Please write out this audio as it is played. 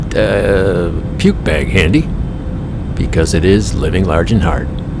puke bag handy because it is living large and hard.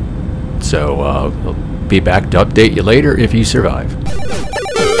 So I'll be back to update you later if you survive.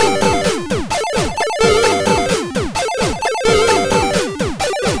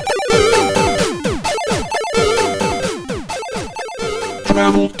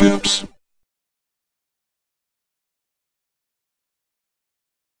 Travel tips.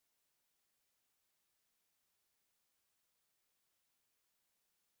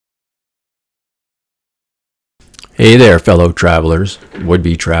 Hey there, fellow travelers,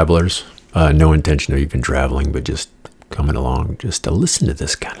 would-be travelers. No intention of even traveling, but just coming along just to listen to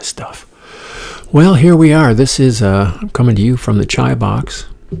this kind of stuff. Well, here we are. This is I'm coming to you from the Chai Box,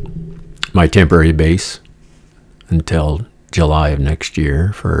 my temporary base until July of next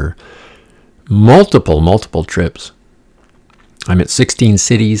year for multiple trips. I'm at 16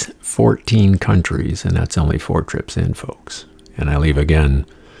 cities, 14 countries, and that's only 4 trips in, folks. And I leave again.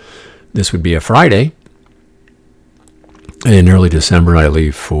 This would be a Friday. In early December, I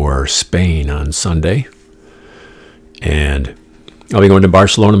leave for Spain on Sunday. And I'll be going to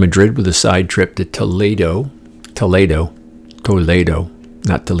Barcelona, Madrid with a side trip to Toledo, not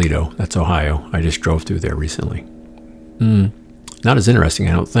Toledo, that's Ohio. I just drove through there recently. Not as interesting,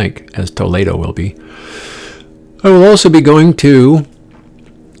 I don't think, as Toledo will be. I will also be going to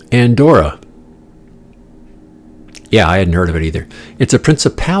Andorra. Yeah, I hadn't heard of it either. It's a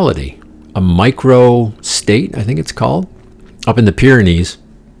principality, a micro state, I think it's called, up in the Pyrenees.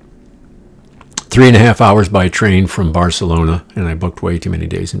 3.5 hours by train from Barcelona, and I booked way too many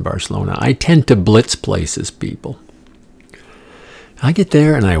days in Barcelona. I tend to blitz places, people. I get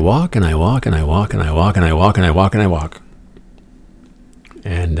there and I walk and I walk and I walk and I walk and I walk and I walk and I walk.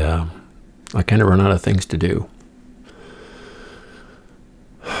 And I kind of run out of things to do.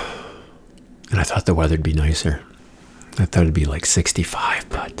 And I thought the weather'd be nicer. I thought it'd be like 65,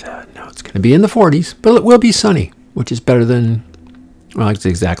 but no, it's going to be in the 40s. But it will be sunny, which is better than, well, it's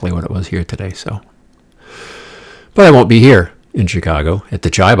exactly what it was here today. So, but I won't be here in Chicago at the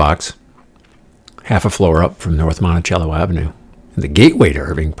Chai Box, half a floor up from North Monticello Avenue, in the gateway to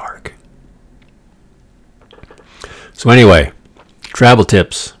Irving Park. So anyway, travel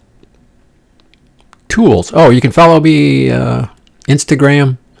tips, tools. Oh, you can follow me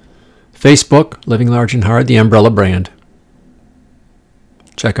Instagram, Facebook, Living Large and Hard, the Umbrella brand.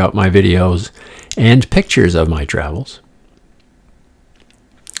 Check out my videos and pictures of my travels.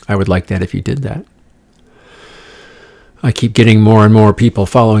 I would like that if you did that. I keep getting more and more people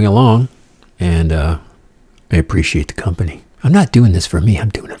following along, and I appreciate the company. I'm not doing this for me, I'm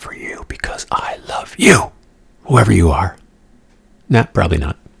doing it for you because I love you, whoever you are. Nah, probably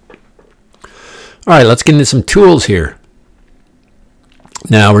not. All right, let's get into some tools here.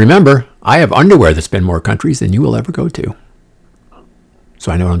 Now, remember, I have underwear that's been more countries than you will ever go to.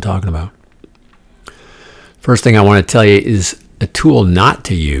 So I know what I'm talking about. First thing I want to tell you is a tool not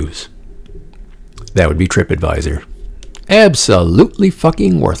to use. That would be TripAdvisor. Absolutely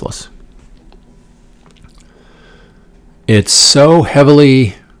fucking worthless. It's so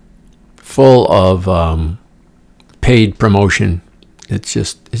heavily full of paid promotion. It's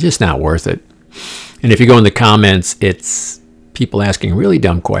just not worth it. And if you go in the comments, it's people asking really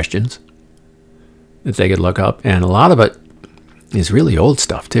dumb questions that they could look up, and a lot of it is really old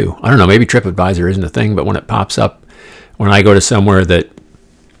stuff too. I don't know, maybe TripAdvisor isn't a thing, but when it pops up, when I go to somewhere that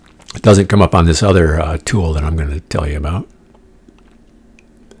doesn't come up on this other tool that I'm going to tell you about,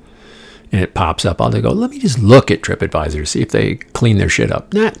 and it pops up, I'll go, let me just look at TripAdvisor, see if they clean their shit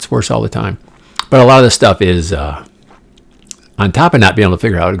up. Nah, it's worse all the time. But a lot of the stuff is, on top of not being able to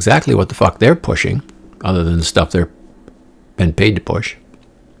figure out exactly what the fuck they're pushing, other than the stuff they're been paid to push.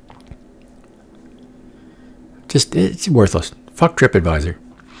 Just, it's worthless. Fuck TripAdvisor.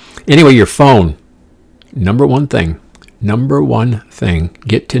 Anyway, your phone. Number one thing,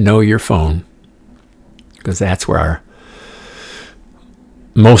 get to know your phone. Because that's where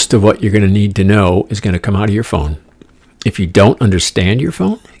most of what you're going to need to know is going to come out of your phone. If you don't understand your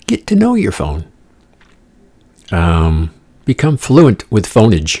phone, get to know your phone. Become fluent with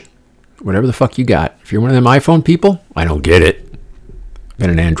phoneage. Whatever the fuck you got. If you're one of them iPhone people, I don't get it. Been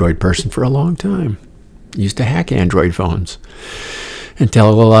an Android person for a long time. Used to hack Android phones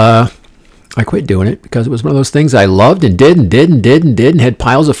until I quit doing it because it was one of those things I loved and did and had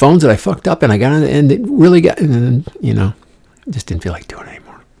piles of phones that I fucked up and I got on and it really got, and then, just didn't feel like doing it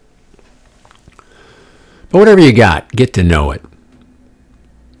anymore. But whatever you got, get to know it.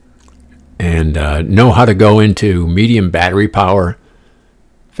 And know how to go into medium battery power.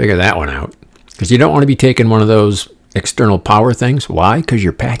 Figure that one out. Because you don't want to be taking one of those external power things. Why? Because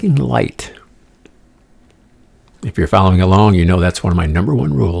you're packing light. If you're following along, you know that's one of my number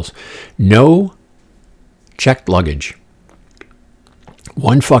one rules. No checked luggage.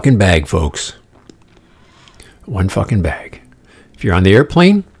 One fucking bag, folks. One fucking bag. If you're on the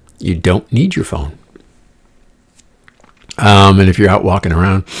airplane, you don't need your phone. And if you're out walking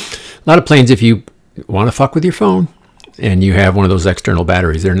around, a lot of planes, if you want to fuck with your phone and you have one of those external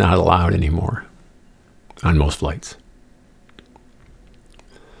batteries, they're not allowed anymore on most flights.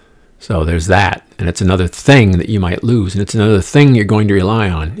 So there's that. And it's another thing that you might lose. And it's another thing you're going to rely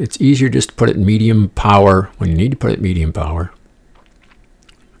on. It's easier just to put it in medium power when you need to put it in medium power.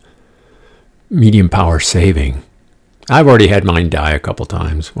 Medium power saving. I've already had mine die a couple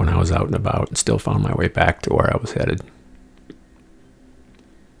times when I was out and about and still found my way back to where I was headed.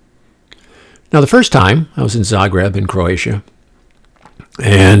 Now, the first time I was in Zagreb in Croatia,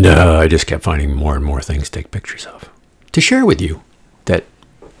 and I just kept finding more and more things to take pictures of to share with you that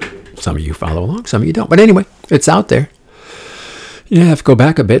some of you follow along, some of you don't. But anyway, it's out there. You have to go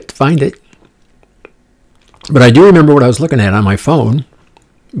back a bit to find it. But I do remember what I was looking at on my phone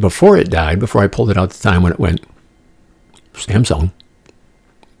before it died, before I pulled it out the time when it went Samsung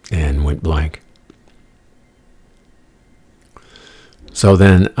and went blank. So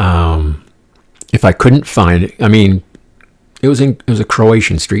then, if I couldn't find it, I mean, it was a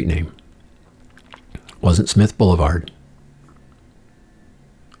Croatian street name. It wasn't Smith Boulevard.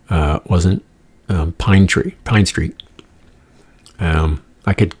 Wasn't Pine Street.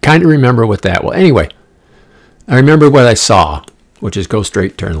 I could kind of remember what that was. Anyway, I remember what I saw, which is go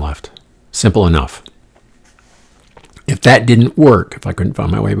straight, turn left. Simple enough. If that didn't work, if I couldn't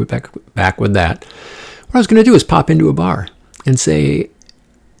find my way back with that, what I was going to do is pop into a bar and say,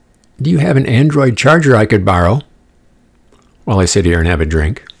 do you have an Android charger I could borrow while I sit here and have a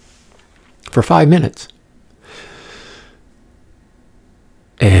drink for 5 minutes?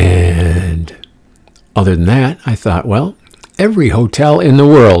 And other than that, I thought, well, every hotel in the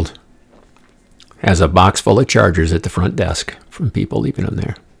world has a box full of chargers at the front desk from people leaving them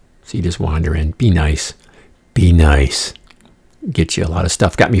there. So you just wander in, be nice. Be nice. Get you a lot of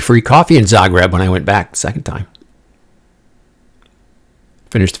stuff. Got me free coffee in Zagreb when I went back the second time.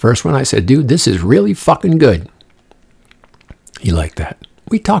 Finished the first one. I said, dude, this is really fucking good. He liked that.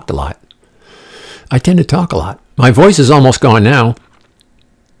 We talked a lot. I tend to talk a lot. My voice is almost gone now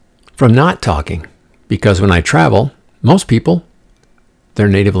from not talking, because when I travel, most people, their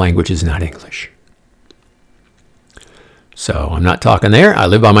native language is not English. So I'm not talking there. I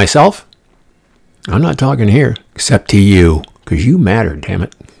live by myself. I'm not talking here, except to you, because you matter, damn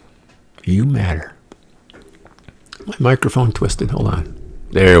it. You matter. My microphone twisted. Hold on.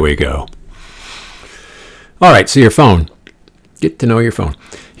 There we go. All right, so your phone. Get to know your phone.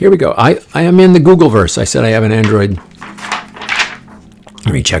 Here we go. I am in the Googleverse. I said I have an Android.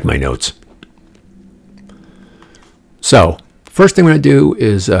 Let me check my notes. So, first thing I'm going to do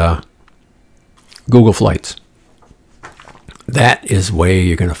is Google Flights. That is where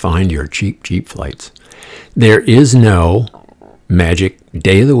you're going to find your cheap flights. There is no magic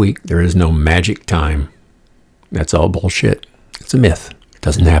day of the week. There is no magic time. That's all bullshit. It's a myth. It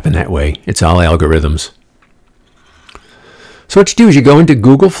doesn't happen that way. It's all algorithms. So what you do is you go into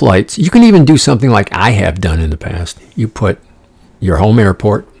Google Flights. You can even do something like I have done in the past. You put your home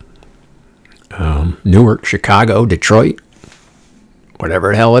airport, Newark, Chicago, Detroit,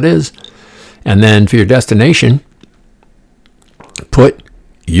 whatever the hell it is. And then for your destination, put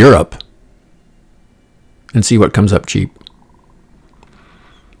Europe and see what comes up cheap.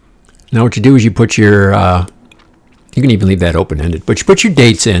 Now what you do is you put your, you can even leave that open-ended, but you put your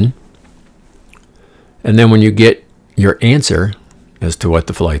dates in, and then when you get your answer as to what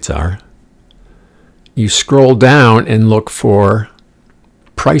the flights are, you scroll down and look for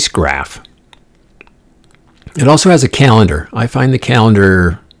price graph. It also has a calendar. I find the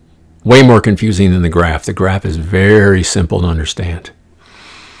calendar way more confusing than the graph. The graph is very simple to understand.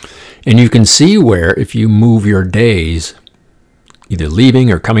 And you can see where if you move your days, either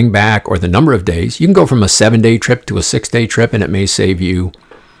leaving or coming back, or the number of days, you can go from a 7-day trip to a 6-day trip, and it may save you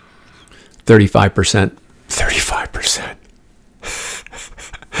 35%. 35%.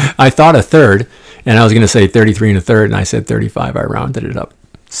 I thought a third, and I was going to say 33 and a third, and I said 35. I rounded it up.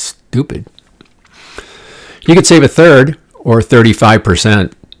 Stupid. You could save a third or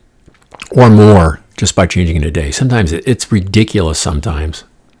 35% or more just by changing it a day. Sometimes it's ridiculous sometimes.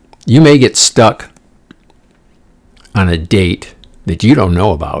 You may get stuck on a date that you don't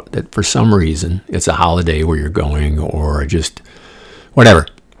know about, that for some reason it's a holiday where you're going or just whatever.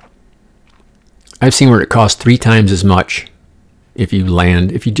 I've seen where it costs 3 times as much if you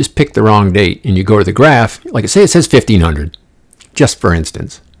just pick the wrong date and you go to the graph, like I say, it says $1,500, just for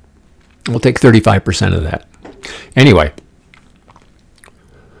instance. We'll take 35% of that. Anyway,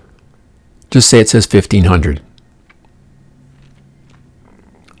 just say it says 1,500,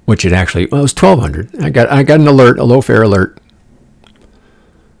 which it actually, well, it was 1,200. I got an alert, a low fare alert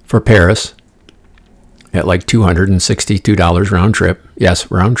for Paris at like $262 round trip. Yes,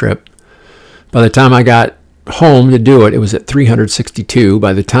 round trip. By the time I got home to do it, it was at $362.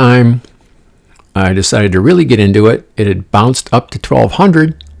 By the time I decided to really get into it, it had bounced up to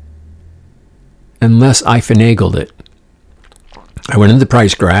 $1,200 unless I finagled it. I went into the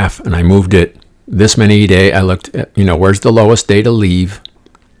price graph and I moved it this many day. I looked at, where's the lowest day to leave?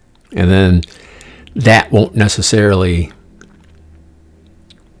 And then that won't necessarily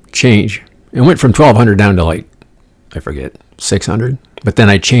change. It went from 1,200 down to like, I forget, 600. But then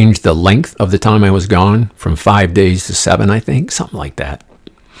I changed the length of the time I was gone from 5 days to 7, I think, something like that.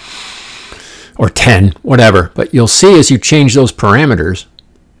 Or 10, whatever. But you'll see as you change those parameters,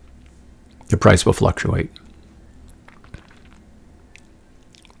 the price will fluctuate.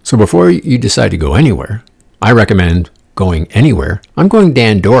 So before you decide to go anywhere, I recommend going anywhere. I'm going to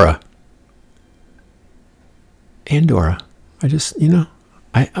Andorra. Andorra. I just,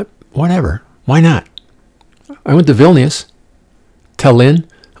 I whatever. Why not? I went to Vilnius, Tallinn.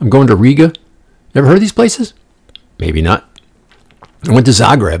 I'm going to Riga. You ever heard of these places? Maybe not. I went to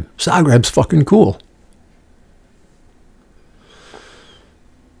Zagreb. Zagreb's fucking cool.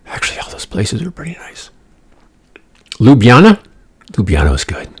 Actually, all those places are pretty nice. Ljubljana? Ljubljana is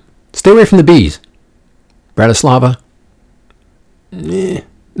good. Stay away from the bees. Bratislava?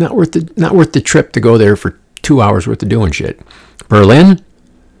 Not worth the trip to go there for 2 hours worth of doing shit. Berlin?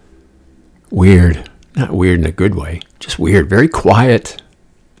 Weird. Not weird in a good way. Just weird. Very quiet.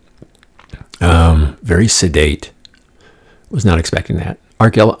 Very sedate. Was not expecting that.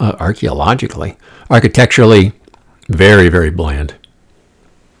 Archaeologically. Architecturally, very, very bland.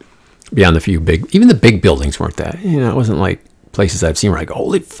 Beyond the few even the big buildings weren't that. It wasn't like places I've seen where I go,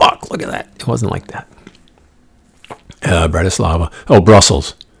 holy fuck, look at that. It wasn't like that. Bratislava. Oh,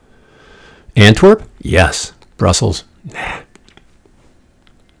 Brussels. Antwerp? Yes. Brussels? Nah.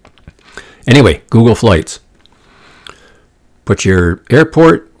 Anyway, Google Flights. Put your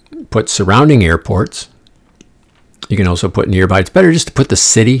airport, put surrounding airports. You can also put nearby. It's better just to put the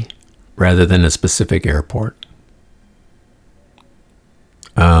city rather than a specific airport.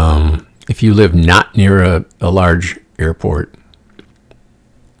 If you live not near a large airport,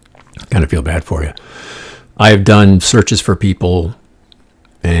 I kind of feel bad for you. I have done searches for people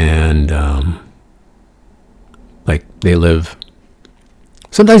and like they live.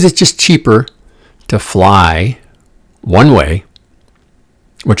 Sometimes it's just cheaper to fly one way,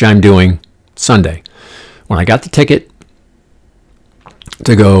 which I'm doing Sunday. When I got the ticket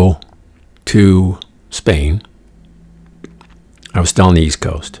to go to Spain, I was still on the East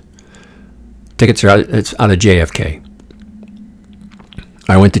Coast. Tickets are out of JFK.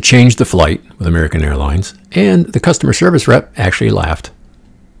 I went to change the flight with American Airlines, and the customer service rep actually laughed.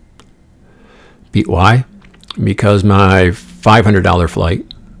 Why? Because my $500 flight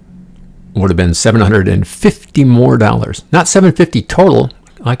would have been $750 more. Not $750 total.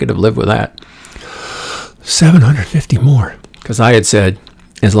 I could have lived with that. $750 more. Because I had said,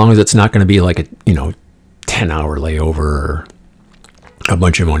 as long as it's not going to be like a 10-hour layover or a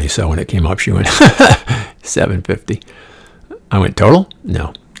bunch of money. So when it came up, she went $750. I went total?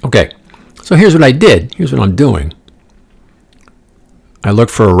 No. Okay. So here's what I did. Here's what I'm doing. I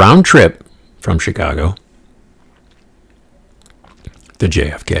looked for a round trip from Chicago to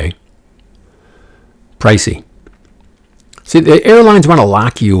JFK. Pricey. See, the airlines want to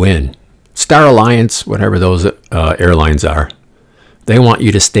lock you in. Star Alliance, whatever those airlines are, they want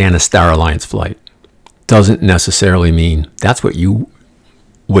you to stay on a Star Alliance flight. Doesn't necessarily mean that's what you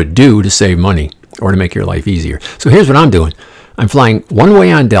would do to save money or to make your life easier. So here's what I'm doing. I'm flying one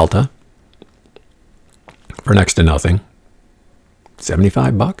way on Delta for next to nothing.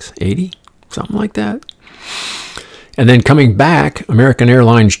 $75, 80, something like that. And then coming back, American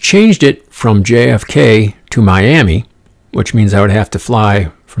Airlines changed it from JFK to Miami, which means I would have to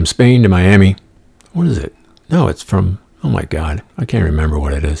fly from Spain to Miami. What is it? No, it's from, oh my God, I can't remember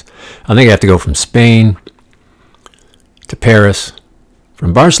what it is. I think I have to go from Spain to Paris,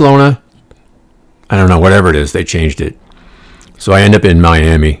 from Barcelona, I don't know, whatever it is, they changed it. So I end up in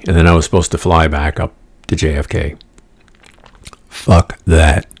Miami, and then I was supposed to fly back up to JFK. Fuck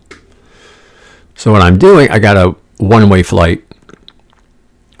that. So what I'm doing, I got a one-way flight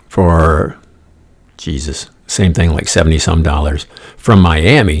for, Jesus, same thing, like $70-some from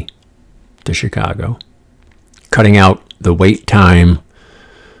Miami to Chicago, cutting out the wait time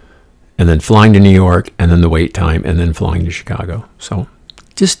and then flying to New York and then the wait time and then flying to Chicago. So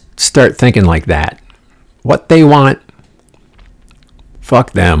just start thinking like that. what they want.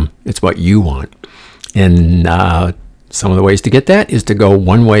 Fuck them. It's what you want. And some of the ways to get that is to go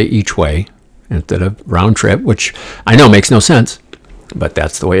one way each way instead of round trip, which I know makes no sense, but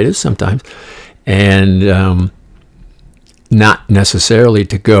that's the way it is sometimes. And not necessarily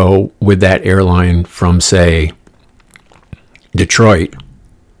to go with that airline from, say, Detroit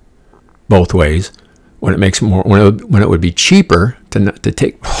both ways, when it makes more, when it would be cheaper to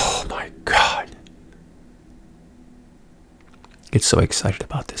take. Oh my God, get so excited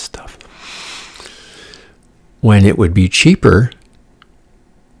about this stuff. When it would be cheaper,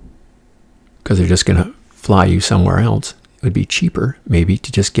 because they're just going to fly you somewhere else, it would be cheaper maybe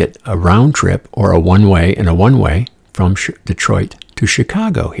to just get a round trip or a one-way and a one-way from Detroit to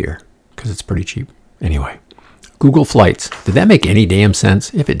Chicago here, because it's pretty cheap. Anyway, Google Flights. Did that make any damn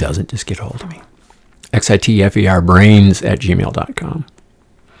sense? If it doesn't, just get a hold of me. xitferbrains@gmail.com.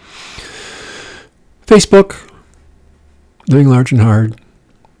 Facebook, Living Large and Hard.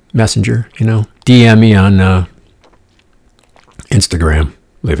 Messenger, DM me on Instagram,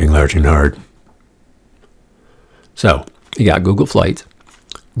 Living Large and Hard. So, you got Google Flights,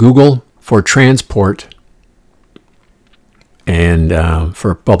 Google for transport, and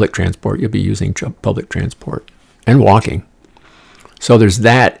for public transport, you'll be using public transport and walking. So there's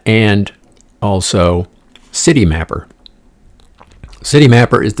that, and also Citymapper.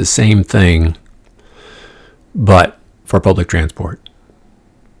 Citymapper is the same thing, but for public transport.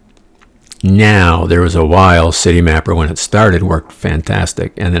 Now, there was a while, Citymapper, when it started, worked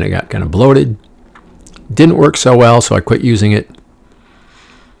fantastic, and then it got kind of bloated. Didn't work so well, so I quit using it.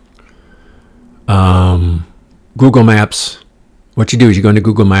 Google Maps. What you do is you go into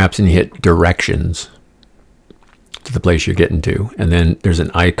Google Maps and you hit directions to the place you're getting to. And then there's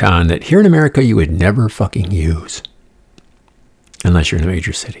an icon that here in America you would never fucking use unless you're in a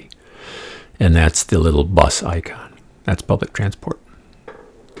major city. And that's the little bus icon. That's public transport.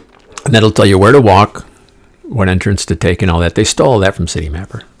 And that'll tell you where to walk, what entrance to take, and all that. They stole all that from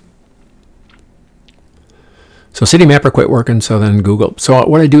Citymapper. So Citymapper quit working, so then Google. So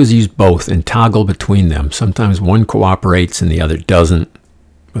what I do is use both and toggle between them. Sometimes one cooperates and the other doesn't,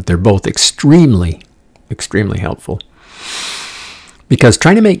 but they're both extremely, extremely helpful. Because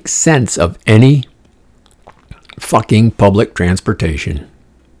trying to make sense of any fucking public transportation,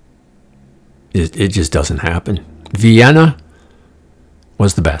 it just doesn't happen. Vienna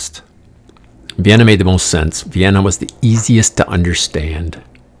was the best. Vienna made the most sense. Vienna was the easiest to understand.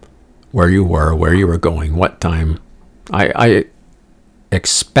 Where you were going, what time. I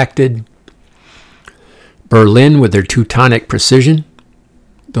expected Berlin with their Teutonic precision,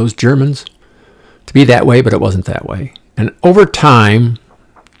 those Germans, to be that way, but it wasn't that way. And over time,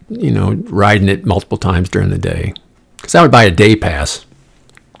 riding it multiple times during the day, because I would buy a day pass.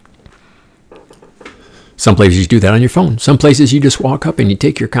 Some places you do that on your phone. Some places you just walk up and you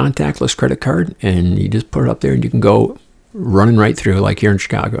take your contactless credit card and you just put it up there and you can go running right through, like here in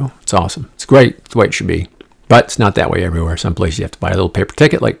Chicago. It's awesome. It's great. It's the way it should be. But it's not that way everywhere. Some places you have to buy a little paper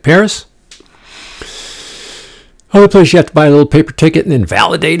ticket, like Paris. Other places you have to buy a little paper ticket and then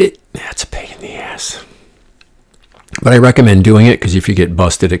validate it. That's a pain in the ass. But I recommend doing it because if you get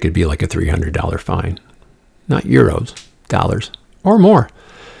busted, it could be like a $300 fine. Not euros, dollars, or more.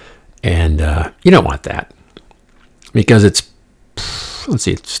 And you don't want that. Because it's, let's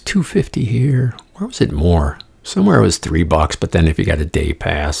see, it's $2.50 here. Where was it more? Somewhere it was $3, but then if you got a day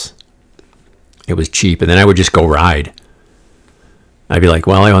pass, it was cheap. And then I would just go ride. I'd be like,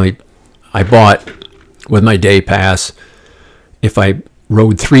 well, I bought with my day pass. If I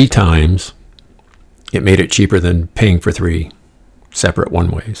rode 3 times, it made it cheaper than paying for 3 separate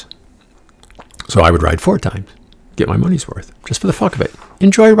one-ways. So I would ride 4 times, get my money's worth, just for the fuck of it.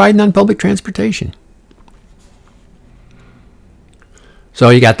 Enjoy riding on public transportation. So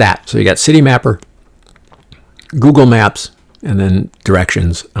you got that. So you got Citymapper, Google Maps, and then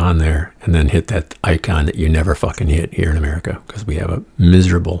directions on there, and then hit that icon that you never fucking hit here in America because we have a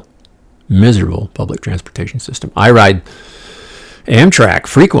miserable public transportation system. I ride Amtrak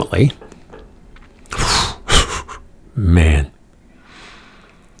frequently. Man.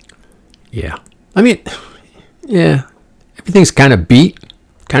 Yeah. I mean, yeah. Everything's kind of beat,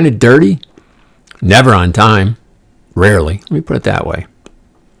 kind of dirty, never on time, rarely. Let me put it that way.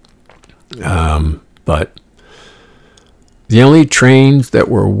 But the only trains that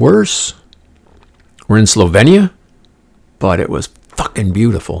were worse were in Slovenia, but it was fucking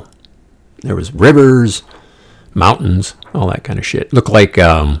beautiful. There was rivers, mountains, all that kind of shit. Looked like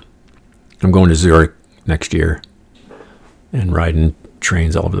I'm going to Zurich next year and riding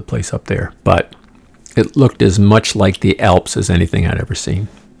trains all over the place up there. But it looked as much like the Alps as anything I'd ever seen.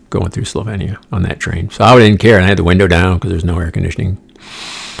 going through Slovenia on that train. So I didn't care. I had the window down because there's no air conditioning.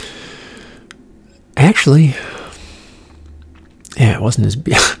 Actually, yeah, it wasn't as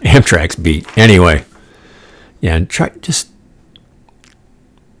Amtrak's beat. Anyway, yeah, and just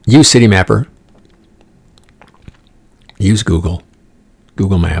use City Mapper. Use Google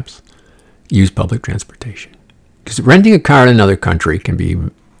Maps. Use public transportation. Because renting a car in another country can be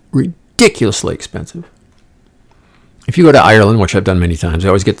ridiculously expensive. If you go to Ireland, which I've done many times, I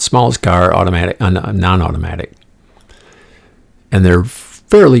always get the smallest car, automatic, non-automatic. And they're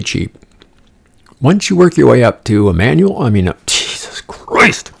fairly cheap. Once you work your way up to a manual, Jesus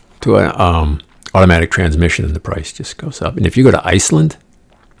Christ, to an automatic transmission, and the price just goes up. And if you go to Iceland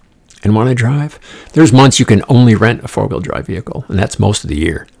and want to drive, there's months you can only rent a four-wheel drive vehicle, and that's most of the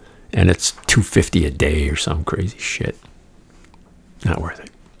year. And it's $250 a day or some crazy shit. Not worth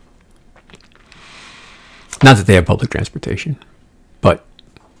it. Not that they have public transportation, but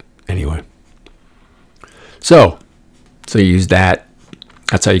anyway. So you use that.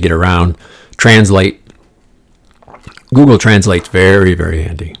 That's how you get around. Translate. Google Translate's very, very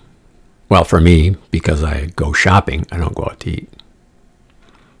handy. Well, for me, because I go shopping, I don't go out to eat.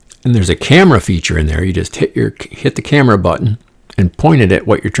 And there's a camera feature in there. You just hit the camera button and point it at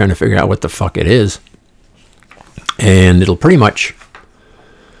what you're trying to figure out what the fuck it is. And it'll pretty much,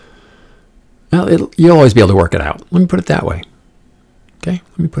 well, you'll always be able to work it out. Let me put it that way. Okay?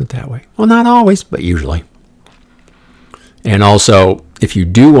 Let me put it that way. Well, not always, but usually. And also, if you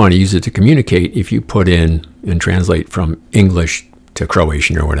do want to use it to communicate, if you put in and translate from English to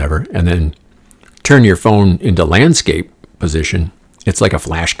Croatian or whatever, and then turn your phone into landscape position, it's like a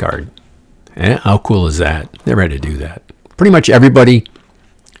flashcard. How cool is that? They're ready to do that. Pretty much everybody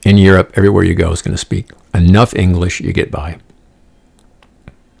in Europe, everywhere you go, is going to speak enough English you get by.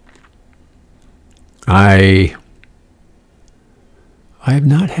 I have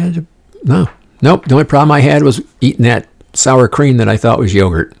not had nope. The only problem I had was eating that sour cream that I thought was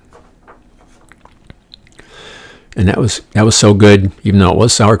yogurt, and that was so good. Even though it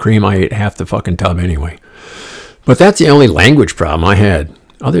was sour cream, I ate half the fucking tub anyway. But that's the only language problem I had.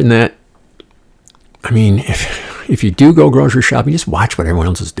 Other than that, I mean, if you do go grocery shopping, just watch what everyone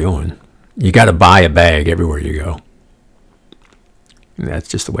else is doing. You got to buy a bag everywhere you go. And that's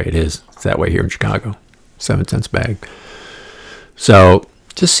just the way it is. It's that way here in Chicago. 7 cents bag. So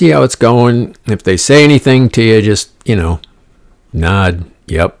just see how it's going. If they say anything to you, just, nod,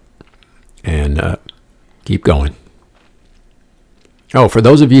 yep, and keep going. Oh, for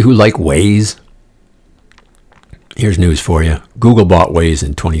those of you who like Waze, here's news for you. Google bought Waze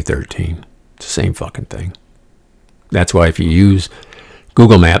in 2013. It's the same fucking thing. That's why if you use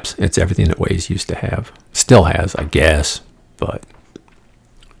Google Maps, it's everything that Waze used to have. Still has, I guess. But,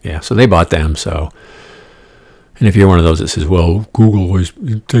 yeah, so they bought them, so. And if you're one of those that says, well, Google always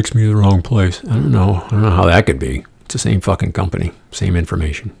takes me to the wrong place. I don't know how that could be. It's the same fucking company. Same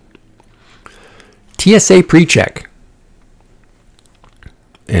information. TSA PreCheck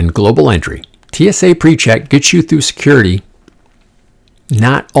and Global Entry. TSA PreCheck gets you through security,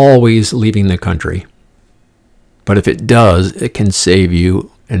 not always leaving the country. But if it does, it can save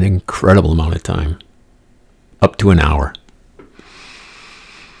you an incredible amount of time. Up to an hour.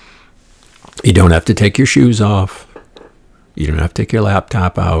 You don't have to take your shoes off. You don't have to take your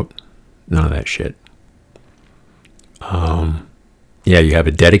laptop out. None of that shit. You have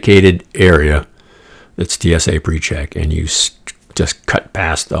a dedicated area that's TSA PreCheck, and you just cut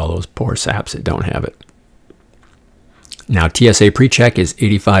past all those poor saps that don't have it. Now, TSA PreCheck is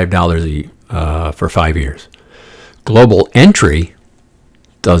 $85 for 5 years. Global Entry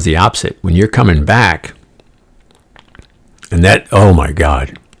does the opposite. When you're coming back, and that, oh my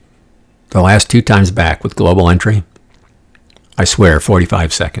God, the last 2 times back with Global Entry, I swear,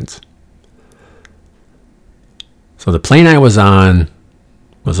 45 seconds. So the plane I was on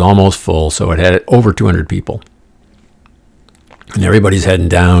was almost full, so it had over 200 people. And everybody's heading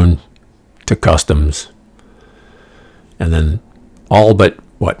down to customs. And then all but,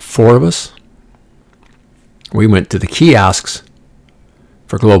 4 of us? We went to the kiosks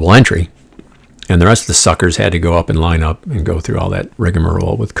for Global Entry, and the rest of the suckers had to go up and line up and go through all that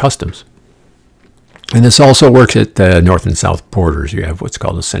rigmarole with customs. And this also works at the North and South borders. You have what's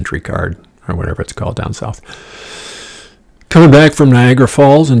called a Sentry card, or whatever it's called down south. Coming back from Niagara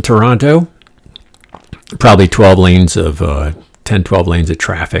Falls in Toronto, probably 12 lanes of 12 lanes of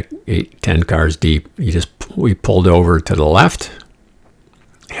traffic, 8, 10 cars deep. We pulled over to the left,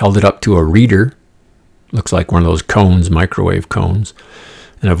 held it up to a reader, looks like one of those cones, microwave cones,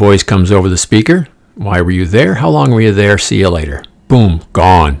 and a voice comes over the speaker. Why were you there? How long were you there? See you later. Boom,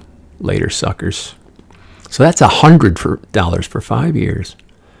 gone. Later, suckers. So that's $100 for 5 years.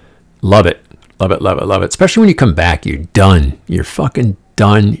 Love it. Love it, love it, love it. Especially when you come back, you're done. You're fucking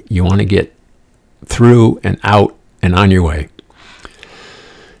done. You want to get through and out and on your way.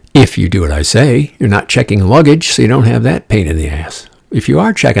 If you do what I say, you're not checking luggage, so you don't have that pain in the ass. If you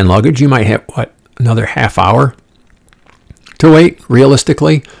are checking luggage, you might have, another half hour to wait,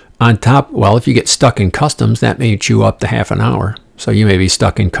 realistically. On top, well, if you get stuck in customs, that may chew up to half an hour. So you may be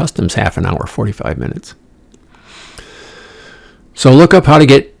stuck in customs half an hour, 45 minutes. So look up how to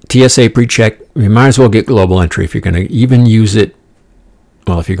get TSA pre-check. You might as well get global entry if you're going to even use it.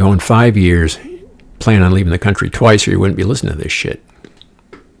 Well, if you're going 5 years, plan on leaving the country twice or you wouldn't be listening to this shit.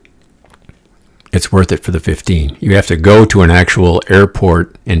 It's worth it for the 15. You have to go to an actual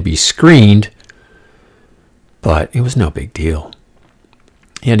airport and be screened, but it was no big deal.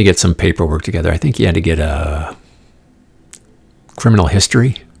 You had to get some paperwork together. I think you had to get a criminal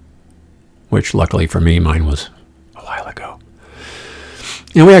history, which luckily for me, mine was a while ago.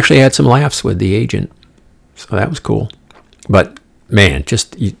 And we actually had some laughs with the agent, so that was cool. But man,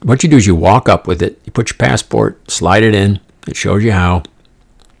 what you do is you walk up with it, you put your passport, slide it in, it shows you how.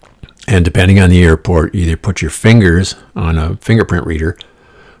 And depending on the airport, you either put your fingers on a fingerprint reader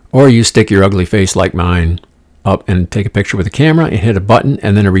or you stick your ugly face like mine up and take a picture with a camera and hit a button,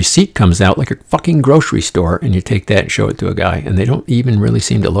 and then a receipt comes out like a fucking grocery store, and you take that and show it to a guy, and they don't even really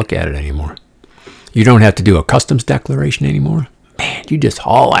seem to look at it anymore. You don't have to do a customs declaration anymore. Man, you just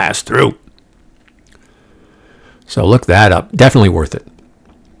haul ass through. So look that up. Definitely worth it.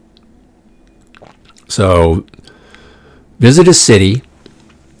 So Visit a City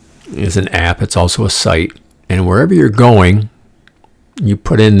is an app. It's also a site. And wherever you're going, you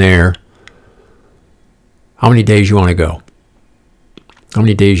put in there how many days you want to go. How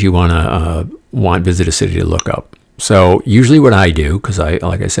many days you want Visit a City to look up. So usually what I do, because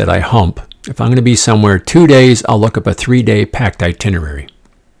like I said, I hump. If I'm going to be somewhere 2 days, I'll look up a 3-day packed itinerary.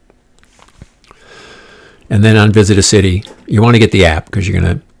 And then on Visit a City, you want to get the app because you're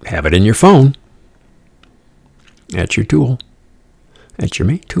going to have it in your phone. That's your tool. That's your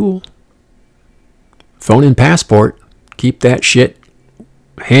main tool. Phone and passport. Keep that shit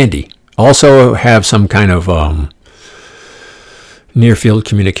handy. Also have some kind of near field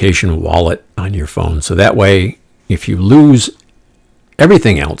communication wallet on your phone. So that way, if you lose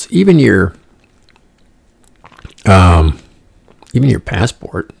everything else, even your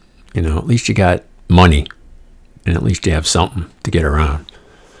passport, at least you got money, and at least you have something to get around.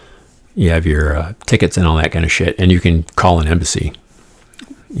 You have your tickets and all that kind of shit, and you can call an embassy,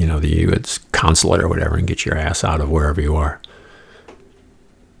 the U.S. consulate or whatever, and get your ass out of wherever you are.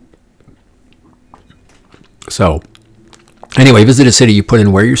 So, anyway, Visit a City, you put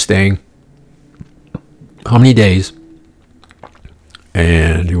in where you're staying, how many days,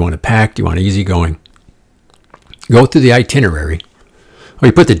 and you want it packed, you want it easygoing. Go through the itinerary, or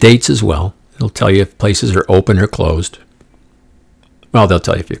you put the dates as well. It'll tell you if places are open or closed. Well, they'll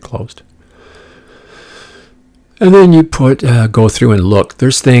tell you if you're closed. And then you go through and look.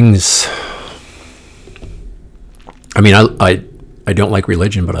 There's things. I mean, I don't like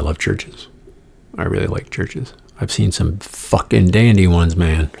religion, but I love churches. I really like churches. I've seen some fucking dandy ones,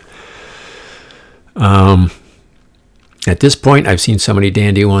 man. At this point, I've seen so many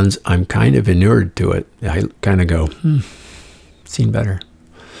dandy ones, I'm kind of inured to it. I kind of go, seen better.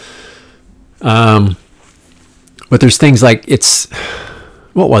 But there's things like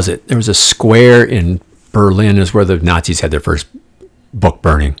what was it? There was a square in Berlin is where the Nazis had their first book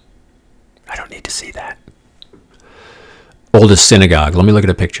burning. I don't need to see that. Oldest synagogue. Let me look at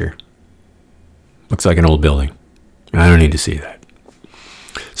a picture. Looks like an old building. I don't need to see that.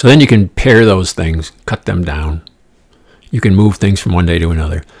 So then you can pair those things, cut them down. You can move things from one day to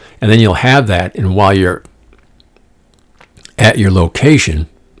another. And then you'll have that, and while you're at your location,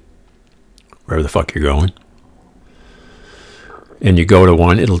 wherever the fuck you're going, and you go to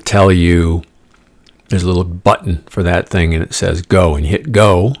one, it'll tell you, there's a little button for that thing, and it says go, and you hit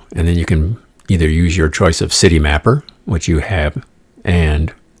go, and then you can either use your choice of City Mapper, which you have,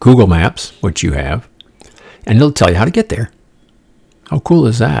 and Google Maps, which you have, and it'll tell you how to get there. How cool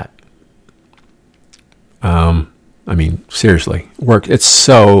is that? I mean, seriously, it's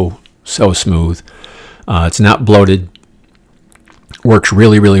so smooth. It's not bloated. Works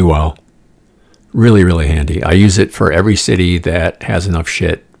really, really well. Really, really handy. I use it for every city that has enough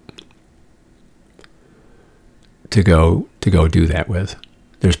shit to go do that with.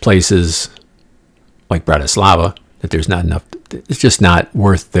 There's places like Bratislava that there's not enough. It's just not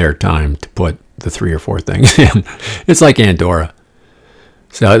worth their time to put the 3 or 4 things in. It's like Andorra.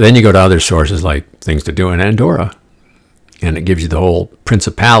 So then you go to other sources like things to do in Andorra, and it gives you the whole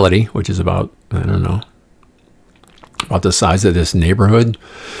principality, which is about, about the size of this neighborhood.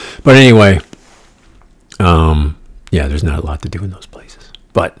 But anyway, yeah, there's not a lot to do in those places.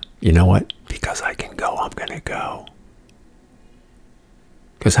 But you know what? Because I can go, I'm going to go.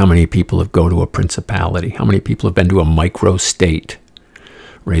 Because how many people have go to a principality? How many people have been to a micro state?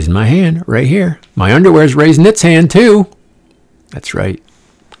 Raising my hand right here. My underwear's raising its hand too. That's right.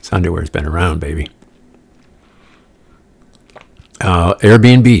 This underwear's been around, baby.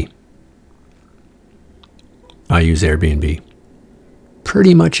 Airbnb. I use Airbnb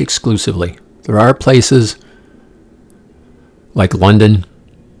pretty much exclusively. There are places like London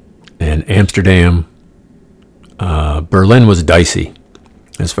and Amsterdam. Berlin was dicey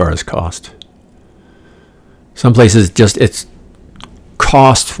as far as cost. Some places just, it's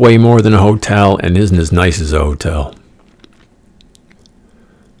costs way more than a hotel and isn't as nice as a hotel.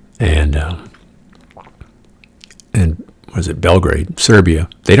 And was it Belgrade, Serbia?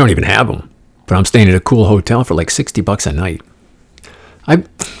 They don't even have them. But I'm staying at a cool hotel for like $60 a night. I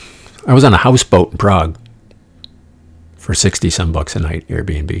was on a houseboat in Prague for 60 some bucks a night,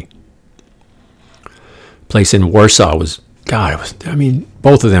 Airbnb. Place in Warsaw was, God,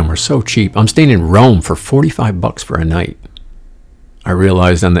 both of them were so cheap. I'm staying in Rome for $45 for a night. I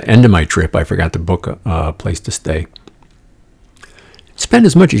realized on the end of my trip, I forgot to book a place to stay. Spend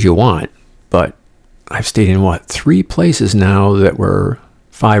as much as you want, but I've stayed in 3 places now that were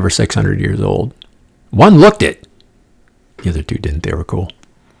 500 or 600 years old. One looked it. The other 2 didn't. They were cool.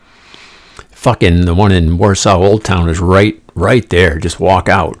 Fucking the one in Warsaw Old Town is right there. Just walk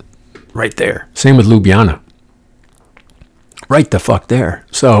out. Right there. Same with Ljubljana. Right the fuck there.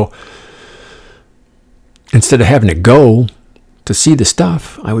 So instead of having to go to see the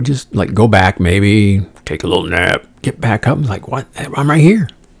stuff, I would just go back, maybe take a little nap, get back up. Like, what? I'm right here.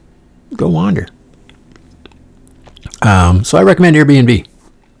 Go wander. So I recommend Airbnb.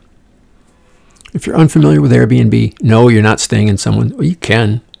 If you're unfamiliar with Airbnb, no, you're not staying in someone. Well, you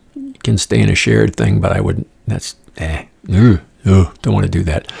can stay in a shared thing, but I wouldn't. That's don't want to do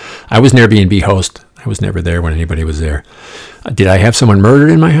that. I was an Airbnb host. I was never there when anybody was there. Did I have someone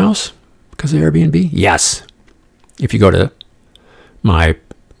murdered in my house because of Airbnb? Yes. If you go to one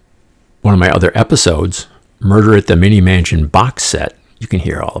of my other episodes, Murder at the Mini Mansion box set, you can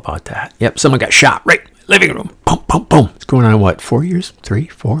hear all about that. Yep, someone got shot right in the living room. Boom, boom, boom. It's going on 4 years? 3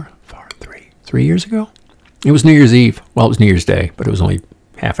 years ago? It was New Year's Eve. Well, it was New Year's Day, but it was only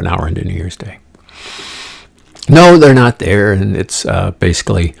half an hour into New Year's Day. No, they're not there, and it's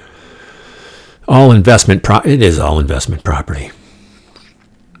basically all investment. It is all investment property,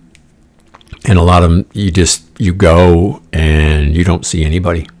 and a lot of them you go and you don't see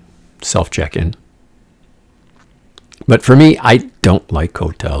anybody. Self-check-in. But for me, I don't like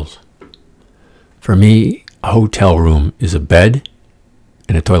hotels. For me, a hotel room is a bed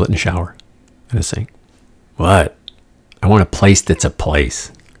and a toilet and shower and a sink. What? I want a place that's a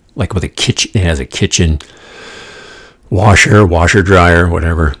place. Like with a kitchen, it has a kitchen, washer, dryer,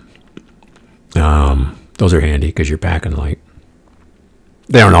 whatever. Those are handy because you're packing light.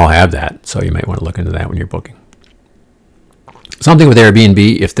 They don't all have that, so you might want to look into that when you're booking. Something with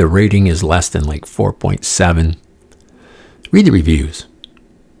Airbnb, if the rating is less than 4.7, read the reviews.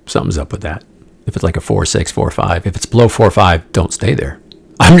 Something's up with that. If it's like a 4.6, 4.5, if it's below 4.5, don't stay there.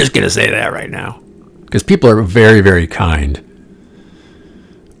 I'm just going to say that right now. Because people are very, very kind,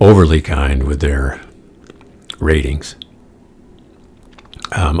 overly kind with their ratings.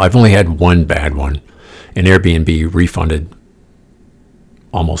 I've only had one bad one, and Airbnb refunded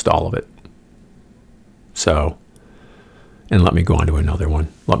almost all of it. So, and let me go on to another one.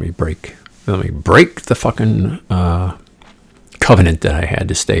 Let me break the fucking covenant that I had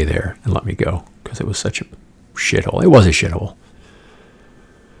to stay there and let me go because it was such a shithole. It was a shithole.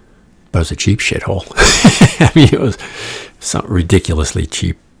 But it was a cheap shithole. I mean, it was something ridiculously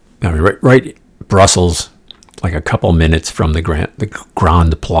cheap. I mean, right Brussels, like a couple minutes from the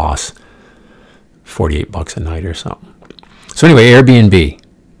Grand Place, $48 a night or something. So anyway, Airbnb.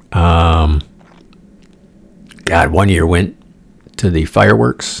 God, one year went to the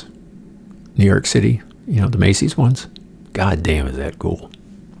fireworks, New York City. The Macy's ones. God damn, is that cool.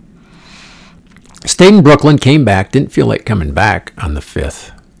 Stayed in Brooklyn, came back, didn't feel like coming back on the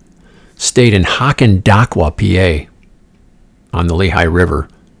 5th. Stayed in Hackendakwa, PA, on the Lehigh River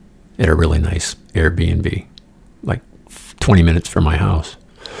at a really nice Airbnb, like 20 minutes from my house.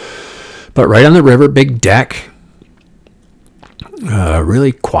 But right on the river, big deck,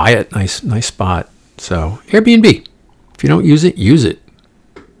 really quiet, nice spot. So Airbnb, if you don't use it, use it.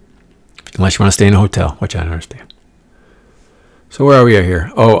 Unless you want to stay in a hotel, which I don't understand. So where are we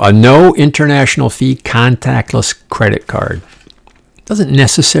here? Oh, a no international fee contactless credit card. Doesn't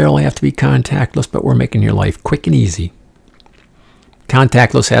necessarily have to be contactless, but we're making your life quick and easy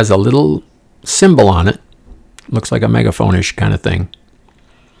Contactless has a little symbol on it. Looks like a megaphone-ish kind of thing.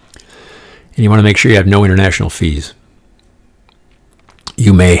 And you want to make sure you have no international fees.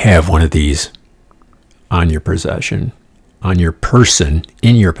 You may have one of these on your possession, on your person,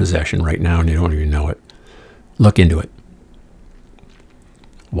 in your possession right now, and you don't even know it. Look into it.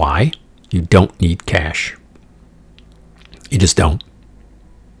 Why? You don't need cash. You just don't.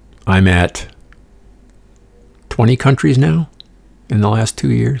 I'm at 20 countries now in the last 2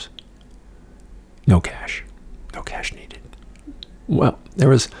 years. No cash. No cash needed. Well, there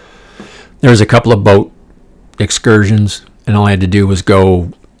was a couple of boat excursions, and all I had to do was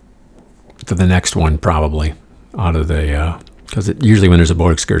go to the next one probably out of the, because usually when there's a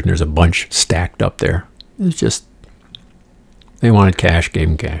boat excursion, there's a bunch stacked up there. It's just, they wanted cash, gave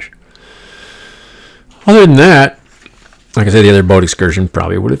them cash. Other than that, like I said, the other boat excursion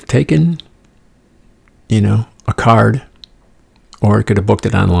probably would have taken, a card, or it could have booked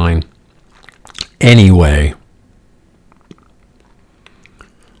it online. Anyway,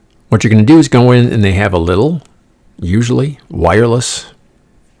 what you're going to do is go in, and they have a little, usually wireless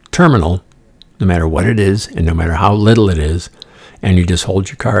terminal, no matter what it is and no matter how little it is, and you just hold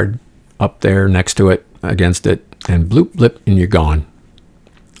your card up there next to it, against it, and bloop, blip, and you're gone.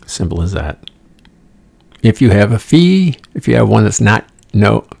 Simple as that. If you have a fee, if you have one that's not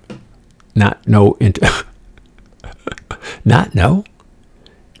no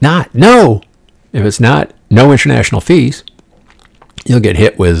if it's not no international fees, you'll get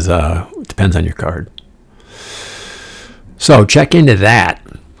hit with, depends on your card. So check into that.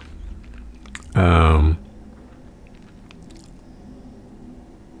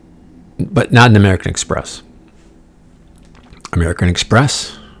 But not an American Express. American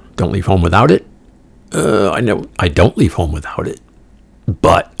Express, don't leave home without it. I know I don't leave home without it,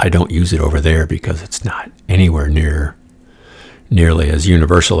 but I don't use it over there because it's not anywhere nearly as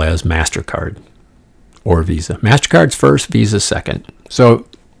universal as MasterCard or Visa. MasterCard's first, Visa's second. So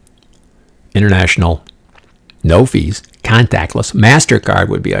international, no fees, contactless. MasterCard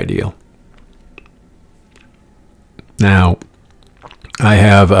would be ideal. Now, I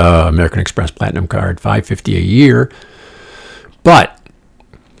have an American Express Platinum card, $550 a year, but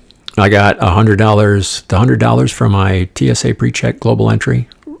I got $100. The $100 from my TSA PreCheck Global Entry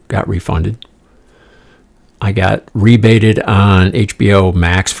got refunded. I got rebated on HBO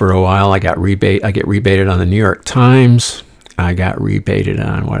Max for a while. I get rebated on the New York Times. I got rebated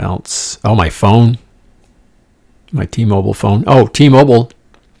on what else? Oh, my phone. My T-Mobile phone. Oh, T-Mobile.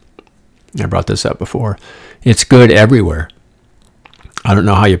 I brought this up before. It's good everywhere. I don't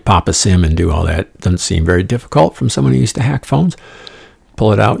know how you pop a SIM and do all that. Doesn't seem very difficult from someone who used to hack phones.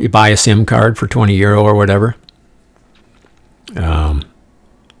 Pull it out. You buy a SIM card for €20 or whatever.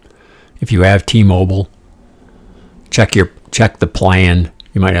 If you have T-Mobile, check the plan.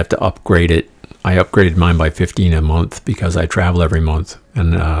 You might have to upgrade it. I upgraded mine by $15 a month because I travel every month.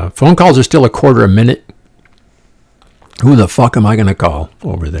 And phone calls are still $0.25 a minute. Who the fuck am I going to call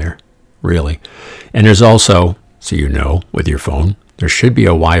over there? Really? And there's also, so you know, with your phone, there should be a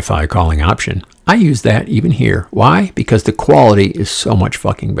Wi-Fi calling option. I use that even here. Why? Because the quality is so much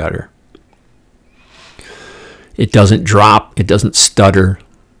fucking better. It doesn't drop. It doesn't stutter.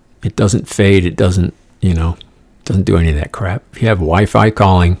 It doesn't fade. It doesn't do any of that crap. If you have Wi-Fi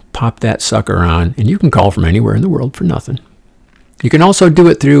calling, pop that sucker on, and you can call from anywhere in the world for nothing. You can also do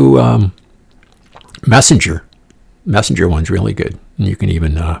it through Messenger. Messenger one's really good. And you can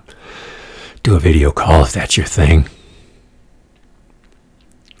even do a video call if that's your thing.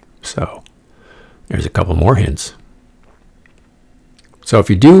 So there's a couple more hints. So if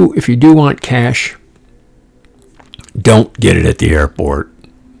you do want cash, don't get it at the airport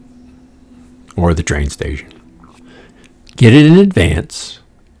or the train station. Get it in advance.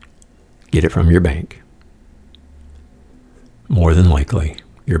 Get it from your bank. More than likely,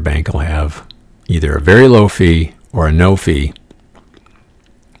 your bank will have either a very low fee or a no fee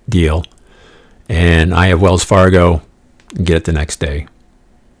deal. And I have Wells Fargo. Get it the next day.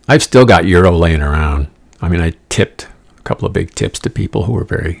 I've still got euro laying around. I mean, I tipped a couple of big tips to people who were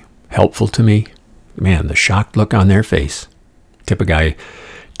very helpful to me. Man, the shocked look on their face. Tip a guy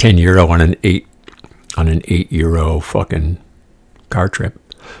 €10 on an €8 fucking car trip.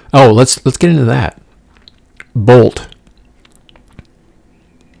 Oh, let's get into that. Bolt.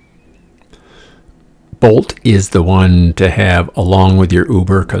 Bolt is the one to have along with your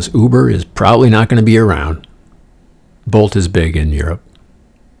Uber, because Uber is probably not going to be around. Bolt is big in Europe.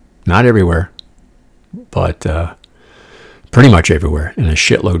 Not everywhere, but pretty much everywhere, and a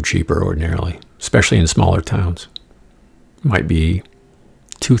shitload cheaper ordinarily, especially in smaller towns. Might be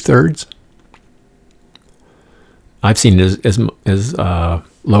 2/3 I've seen it as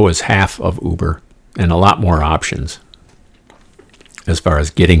low as half of Uber, and a lot more options as far as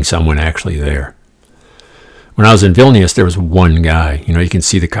getting someone actually there. When I was in Vilnius, there was one guy. You can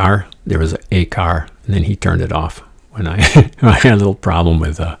see the car. There was a car, and then he turned it off when I had a little problem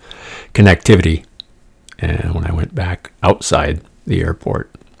with connectivity. And when I went back outside the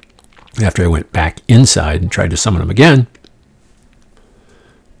airport, after I went back inside and tried to summon them again,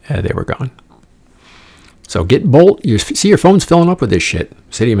 they were gone. So get Bolt. You see your phone's filling up with this shit,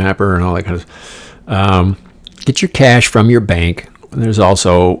 City Mapper and all that kind of stuff. Get your cash from your bank. And there's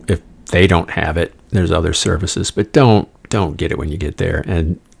also, if they don't have it, there's other services. But don't get it when you get there.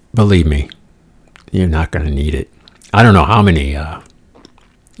 And believe me, you're not going to need it. I don't know how many.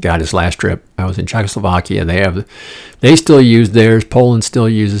 God, his last trip, I was in Czechoslovakia. They still use theirs. Poland still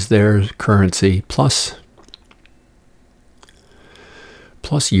uses their currency. Plus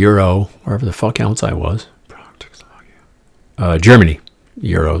euro, wherever the fuck else I was. Germany,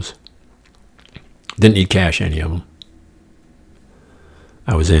 euros. Didn't need cash, any of them.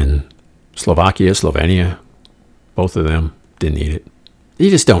 I was in Slovakia, Slovenia. Both of them, didn't need it.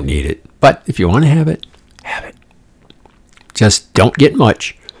 You just don't need it. But if you want to have it, have it. Just don't get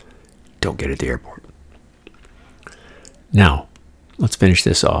much. Don't get at the airport. Now, let's finish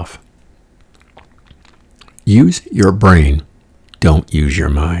this off. Use your brain. Don't use your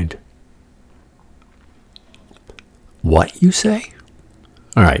mind. What, you say?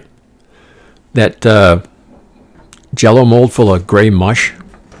 All right. That Jell-O mold full of gray mush,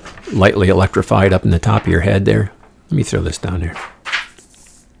 lightly electrified up in the top of your head there. Let me throw this down there.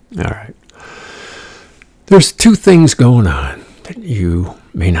 All right. There's two things going on that you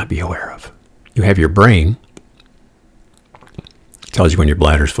may not be aware of. You have your brain. It tells you when your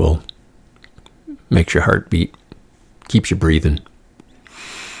bladder's full. Makes your heart beat. Keeps you breathing.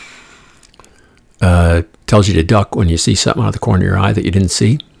 Tells you to duck when you see something out of the corner of your eye that you didn't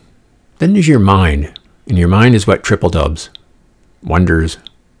see. Then there's your mind. And your mind is what triple dubs. Wonders.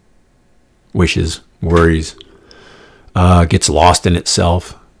 Wishes. Worries. Gets lost in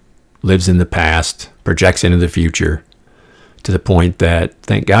itself. Lives in the past. Projects into the future. To the point that,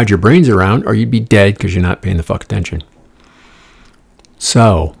 thank God your brain's around, or you'd be dead because you're not paying the fuck attention.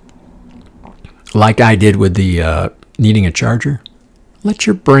 So, like I did with the needing a charger, let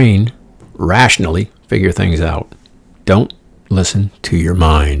your brain rationally figure things out. Don't listen to your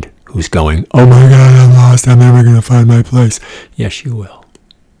mind, who's going, oh my God, I'm lost, I'm never going to find my place. Yes, you will.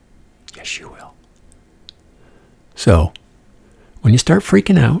 Yes, you will. So, when you start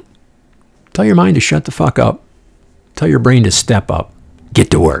freaking out, tell your mind to shut the fuck up. Tell your brain to step up. Get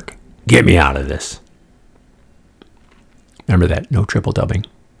to work. Get me out of this. Remember that. No triple dubbing.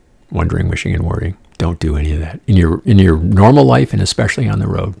 Wondering, wishing, and worrying. Don't do any of that. In your normal life and especially on the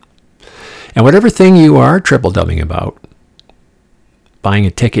road. And whatever thing you are triple dubbing about, buying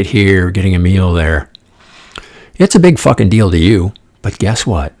a ticket here, getting a meal there, it's a big fucking deal to you. But guess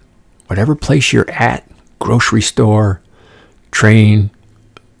what? Whatever place you're at, grocery store, train,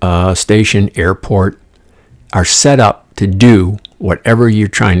 station, airport, are set up to do whatever you're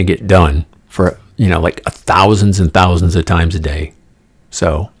trying to get done for, like thousands and thousands of times a day.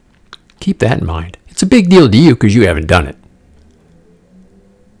 So keep that in mind. It's a big deal to you because you haven't done it.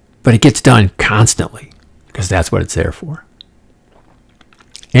 But it gets done constantly because that's what it's there for.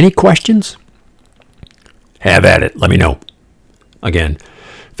 Any questions? Have at it. Let me know. Again,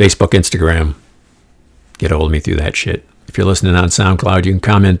 Facebook, Instagram. Get a hold of me through that shit. If you're listening on SoundCloud, you can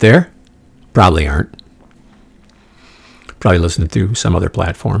comment there. Probably aren't. Probably listening through some other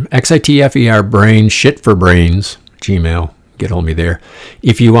platform. XITFER Brains, Shit for Brains, Gmail. Get hold of me there.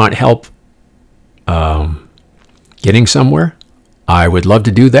 If you want help getting somewhere, I would love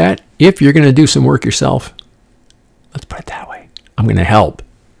to do that. If you're going to do some work yourself, let's put it that way. I'm going to help.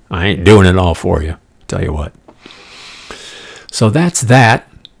 I ain't doing it all for you. Tell you what. So that's that.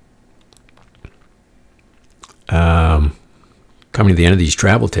 Coming to the end of these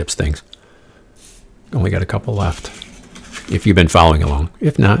travel tips things. Only got a couple left. If you've been following along.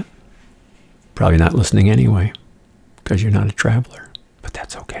 If not, probably not listening anyway. Because you're not a traveler. But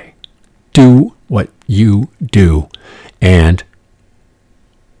that's okay. Do what you do. And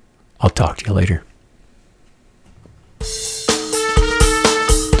I'll talk to you later.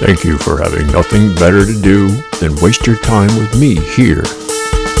 Thank you for having nothing better to do than waste your time with me here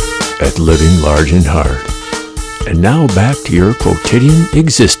at Living Large and Hard. And now back to your quotidian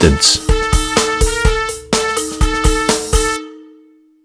existence.